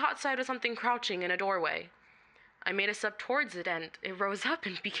 I caught sight of something crouching in a doorway. I made a step towards it, and it rose up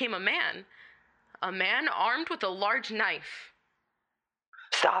and became a man. A man armed with a large knife.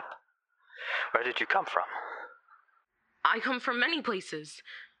 Stop! Where did you come from? I come from many places.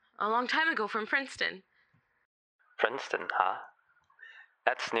 A long time ago from Princeton. Princeton, huh?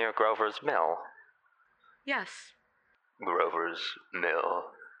 That's near Grover's Mill. Yes. Grover's Mill.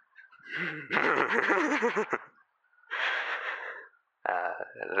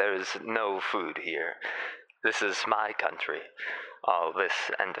 There's no food here. This is my country. All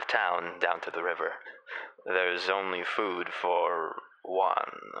this end of town down to the river. There's only food for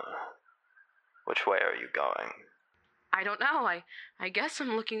one. Which way are you going? I don't know. I guess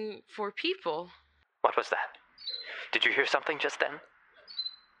I'm looking for people. What was that? Did you hear something just then?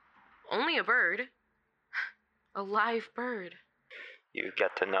 Only a bird. A live bird. You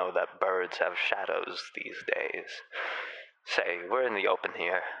get to know that birds have shadows these days. Say, we're in the open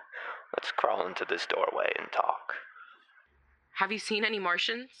here. Let's crawl into this doorway and talk. Have you seen any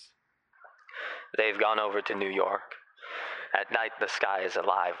Martians? They've gone over to New York. At night, the sky is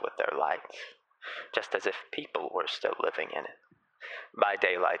alive with their lights, just as if people were still living in it. By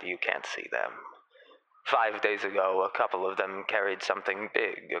daylight, you can't see them. 5 days ago, a couple of them carried something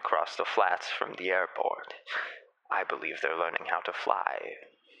big across the flats from the airport. I believe they're learning how to fly.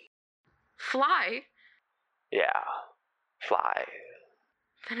 Fly? Yeah, fly.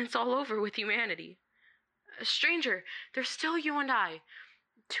 Then it's all over with humanity. Stranger, there's still you and I.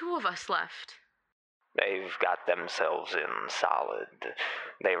 2 of us left. They've got themselves in solid.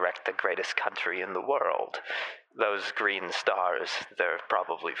 They wrecked the greatest country in the world. Those green stars, they're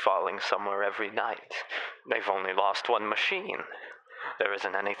probably falling somewhere every night. They've only lost one machine. There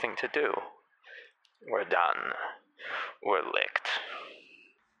isn't anything to do. We're done. We're licked.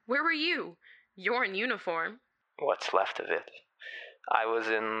 Where were you? You're in uniform. What's left of it? I was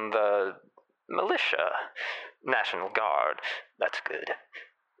in the militia. National Guard. That's good.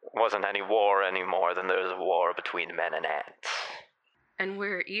 Wasn't any war any more than there's a war between men and ants. And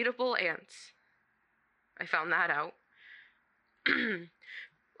we're eatable ants. I found that out.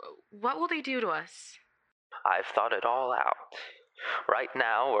 What will they do to us? I've thought it all out. Right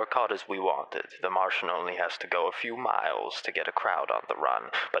now, we're caught as we wanted. The Martian only has to go a few miles to get a crowd on the run,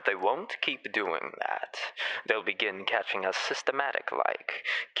 but they won't keep doing that. They'll begin catching us systematic-like,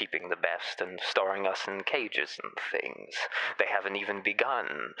 keeping the best and storing us in cages and things. They haven't even begun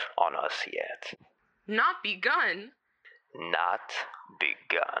on us yet. Not begun? Not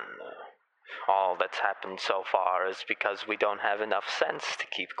begun. All that's happened so far is because we don't have enough sense to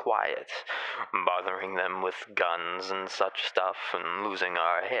keep quiet, bothering them with guns and such stuff and losing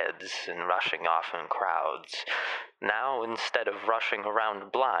our heads and rushing off in crowds. Now, instead of rushing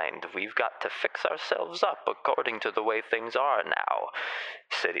around blind, we've got to fix ourselves up according to the way things are now.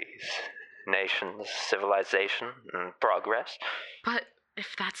 Cities, nations, civilization, and progress. But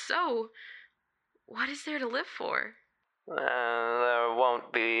if that's so, what is there to live for? There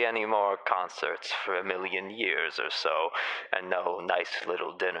won't be any more concerts for a million years or so, and no nice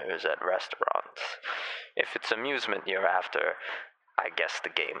little dinners at restaurants. If it's amusement you're after, I guess the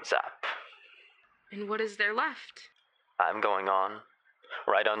game's up. And what is there left? I'm going on,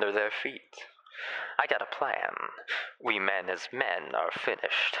 right under their feet. I got a plan. We men as men are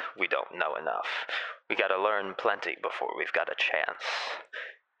finished. We don't know enough. We gotta learn plenty before we've got a chance.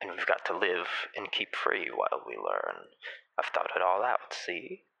 And we've got to live and keep free while we learn. I've thought it all out,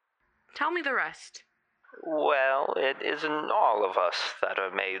 see? Tell me the rest. Well, it isn't all of us that are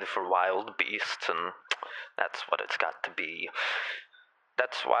made for wild beasts, and that's what it's got to be.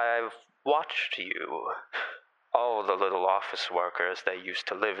 That's why I've watched you. All the little office workers that used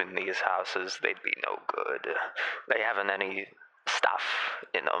to live in these houses, they'd be no good. They haven't any stuff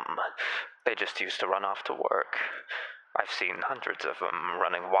in them. They just used to run off to work. I've seen hundreds of them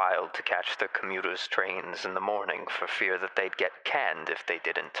running wild to catch the commuters' trains in the morning for fear that they'd get canned if they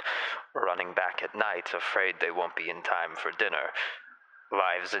didn't, running back at night afraid they won't be in time for dinner.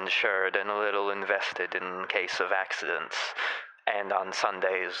 Lives insured and a little invested in case of accidents, and on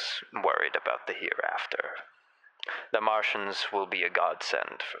Sundays worried about the hereafter. The Martians will be a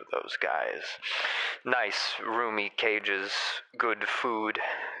godsend for those guys. Nice, roomy cages, good food,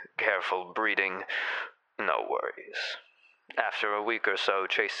 careful breeding, no worries. After a week or so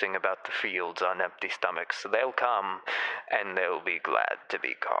chasing about the fields on empty stomachs, they'll come, and they'll be glad to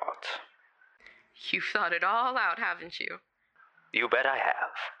be caught. You've thought it all out, haven't you? You bet I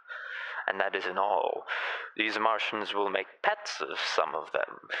have. And that isn't all. These Martians will make pets of some of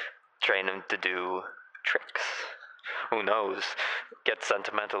them, train them to do tricks. Who knows? Get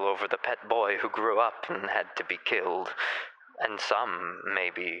sentimental over the pet boy who grew up and had to be killed. And some,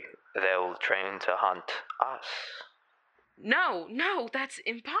 maybe, they'll train to hunt us. No, that's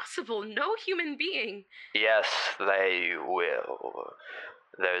impossible. No human being. Yes, they will.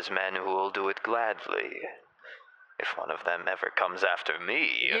 There's men who will do it gladly. If one of them ever comes after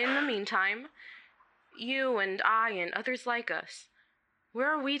me. In the meantime, you and I and others like us,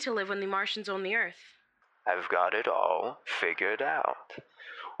 where are we to live when the Martians own the Earth? I've got it all figured out.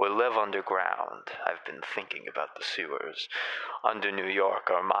 We'll live underground. I've been thinking about the sewers. Under New York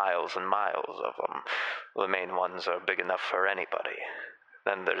are miles and miles of them. The main ones are big enough for anybody.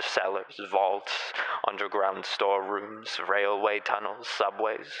 Then there's cellars, vaults, underground storerooms, railway tunnels,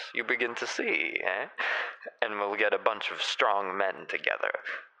 subways. You begin to see, eh? And we'll get a bunch of strong men together.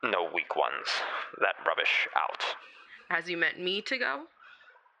 No weak ones. That rubbish out. As you meant me to go?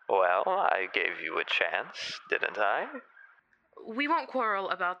 Well, I gave you a chance, didn't I? We won't quarrel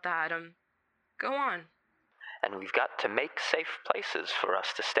about that. Go on. And we've got to make safe places for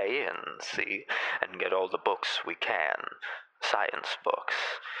us to stay in, see? And get all the books we can. Science books.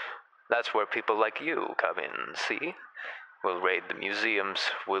 That's where people like you come in, see? We'll raid the museums.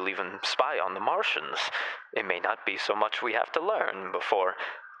 We'll even spy on the Martians. It may not be so much we have to learn before,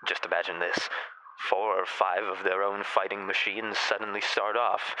 just imagine this, 4 or 5 of their own fighting machines suddenly start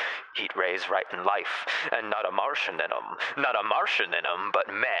off. Heat rays right in life, and not a Martian in 'em. Not a Martian in 'em, but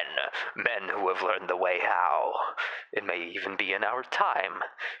men. Men who have learned the way how. It may even be in our time.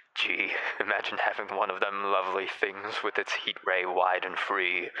 Gee, imagine having one of them lovely things with its heat ray wide and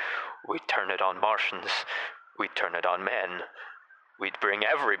free. We'd turn it on Martians. We'd turn it on men. We'd bring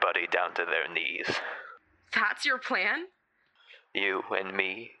everybody down to their knees. That's your plan? You and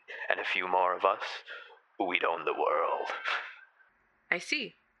me, and a few more of us, we'd own the world. I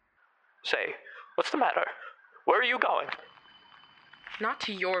see. Say, what's the matter? Where are you going? Not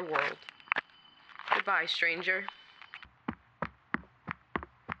to your world. Goodbye, stranger.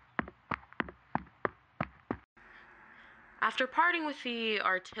 After parting with the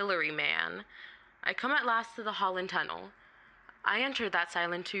artillery man, I come at last to the Holland Tunnel. I entered that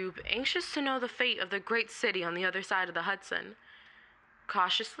silent tube, anxious to know the fate of the great city on the other side of the Hudson.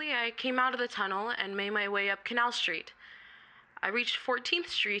 Cautiously, I came out of the tunnel and made my way up Canal Street. I reached 14th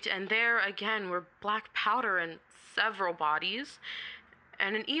Street, and there again were black powder and several bodies,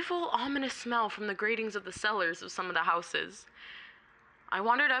 and an evil, ominous smell from the gratings of the cellars of some of the houses. I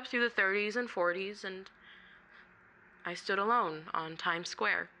wandered up through the 30s and 40s, and I stood alone on Times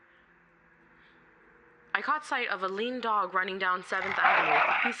Square. I caught sight of a lean dog running down 7th Avenue,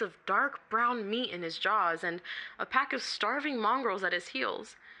 a piece of dark brown meat in his jaws, and a pack of starving mongrels at his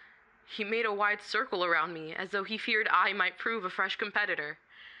heels. He made a wide circle around me, as though he feared I might prove a fresh competitor.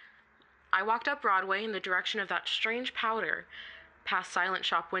 I walked up Broadway in the direction of that strange powder, past silent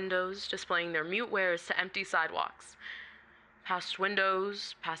shop windows displaying their mute wares to empty sidewalks, past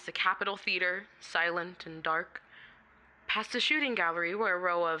windows, past the Capitol Theater, silent and dark, past the shooting gallery where a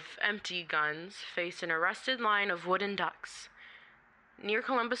row of empty guns faced an arrested line of wooden ducks. Near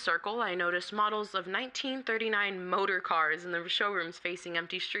Columbus Circle, I noticed models of 1939 motor cars in the showrooms facing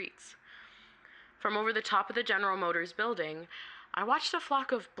empty streets. From over the top of the General Motors building, I watched a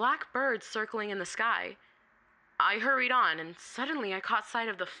flock of black birds circling in the sky. I hurried on, and suddenly I caught sight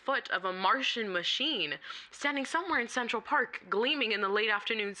of the foot of a Martian machine standing somewhere in Central Park, gleaming in the late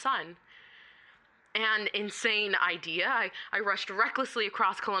afternoon sun. An insane idea. I rushed recklessly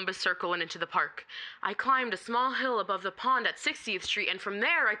across Columbus Circle and into the park. I climbed a small hill above the pond at 60th Street, and from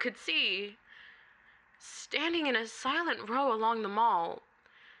there I could see, standing in a silent row along the mall,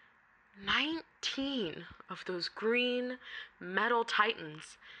 19 of those green metal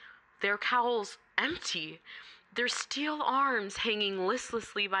titans, their cowls empty, their steel arms hanging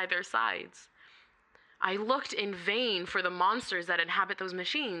listlessly by their sides. I looked in vain for the monsters that inhabit those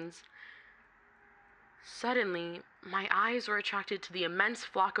machines. Suddenly, my eyes were attracted to the immense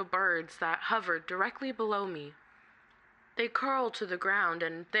flock of birds that hovered directly below me. They curled to the ground,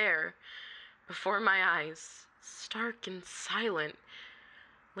 and there, before my eyes, stark and silent,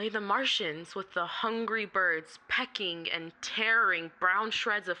 lay the Martians with the hungry birds pecking and tearing brown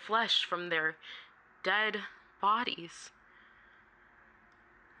shreds of flesh from their dead bodies.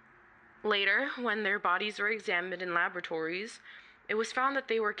 Later, when their bodies were examined in laboratories, it was found that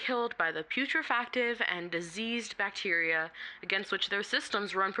they were killed by the putrefactive and diseased bacteria against which their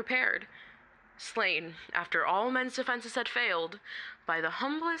systems were unprepared, slain, after all men's defenses had failed, by the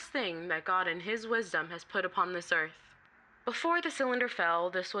humblest thing that God in his wisdom has put upon this earth. Before the cylinder fell,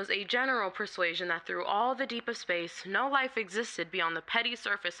 this was a general persuasion that through all the deep of space, no life existed beyond the petty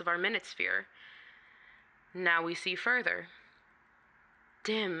surface of our minute sphere. Now we see further.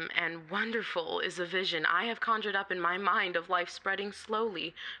 Dim and wonderful is the vision I have conjured up in my mind of life spreading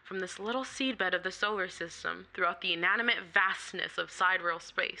slowly from this little seedbed of the solar system throughout the inanimate vastness of sidereal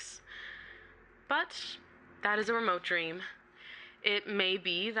space. But that is a remote dream. It may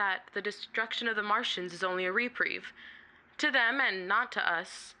be that the destruction of the Martians is only a reprieve. To them, and not to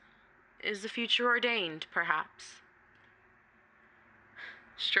us, is the future ordained, perhaps.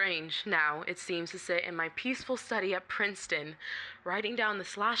 Strange, now, it seems to sit in my peaceful study at Princeton, writing down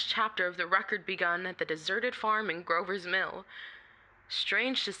this last chapter of the record begun at the deserted farm in Grover's Mill.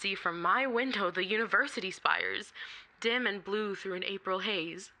 Strange to see from my window the university spires, dim and blue through an April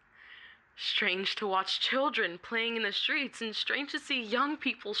haze. Strange to watch children playing in the streets, and strange to see young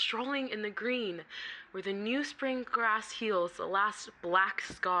people strolling in the green, where the new spring grass heals the last black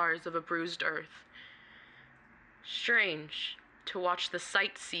scars of a bruised earth. Strange to watch the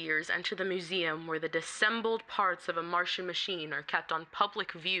sightseers enter the museum where the dissembled parts of a Martian machine are kept on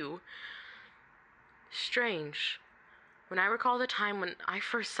public view. Strange, when I recall the time when I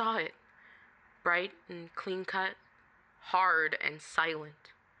first saw it, bright and clean-cut, hard and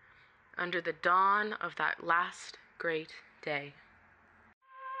silent, under the dawn of that last great day.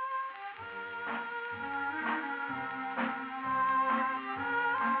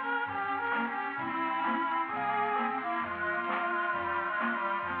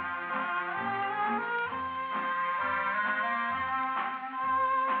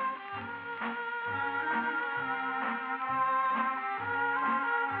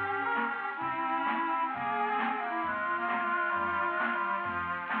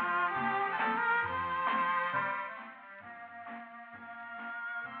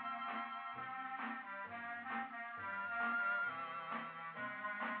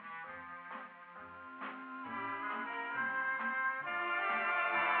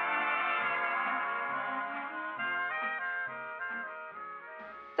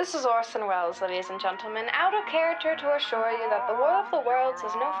 This is Orson Welles, ladies and gentlemen, out of character to assure you that The War of the Worlds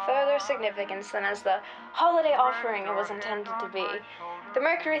has no further significance than as the holiday offering it was intended to be. The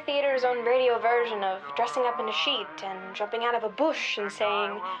Mercury Theater's own radio version of dressing up in a sheet and jumping out of a bush and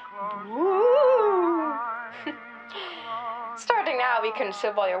saying, "Woo!" Starting now, we can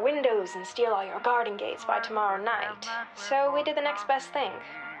sieve all your windows and steal all your garden gates by tomorrow night. So we did the next best thing.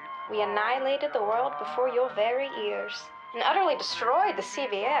 We annihilated the world before your very ears and utterly destroyed the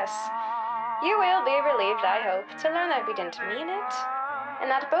CBS. You will be relieved, I hope, to learn that we didn't mean it,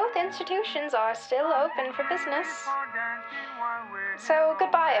 and that both institutions are still open for business. So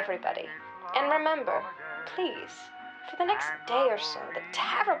goodbye, everybody. And remember, please, for the next day or so, the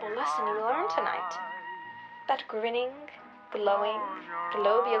terrible lesson you learned tonight. That grinning, glowing,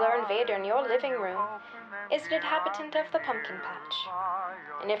 globular invader in your living room is an inhabitant of the pumpkin patch.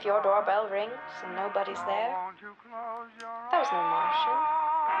 And if your doorbell rings and nobody's there, that was no Martian.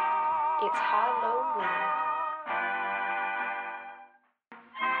 It's Halloween.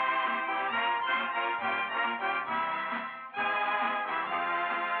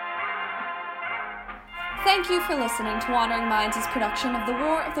 Thank you for listening to Wandering Minds' production of The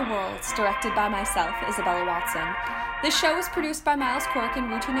War of the Worlds, directed by myself, Isabella Watson. This show was produced by Miles Cork and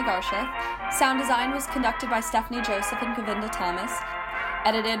Rutu Nagarsheth. Sound design was conducted by Stephanie Joseph and Govinda Thomas.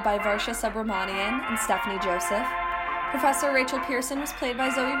 Edited by Varsha Subramanian and Stephanie Joseph. Professor Rachel Pearson was played by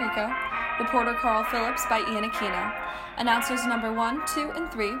Zoe Rico. Reporter Carl Phillips by Ian Aquino. Announcers number 1, 2,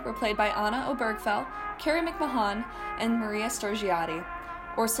 and 3 were played by Anna Obergfell, Carrie McMahon, and Maria Storgiati.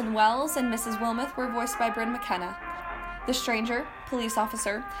 Orson Welles and Mrs. Wilmoth were voiced by Bryn McKenna. The Stranger, Police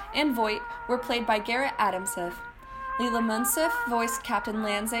Officer, and Voight were played by Garrett Adamsov. Leela Munsif voiced Captain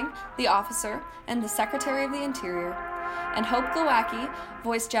Lansing, the officer, and the Secretary of the Interior. And Hope Glowacki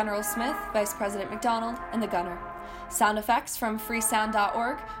voiced General Smith, Vice President McDonald, and the gunner. Sound effects from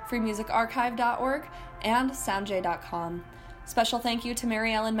freesound.org, freemusicarchive.org, and soundj.com. Special thank you to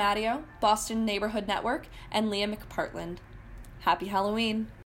Mary Ellen Matteo, Boston Neighborhood Network, and Leah McPartland. Happy Halloween!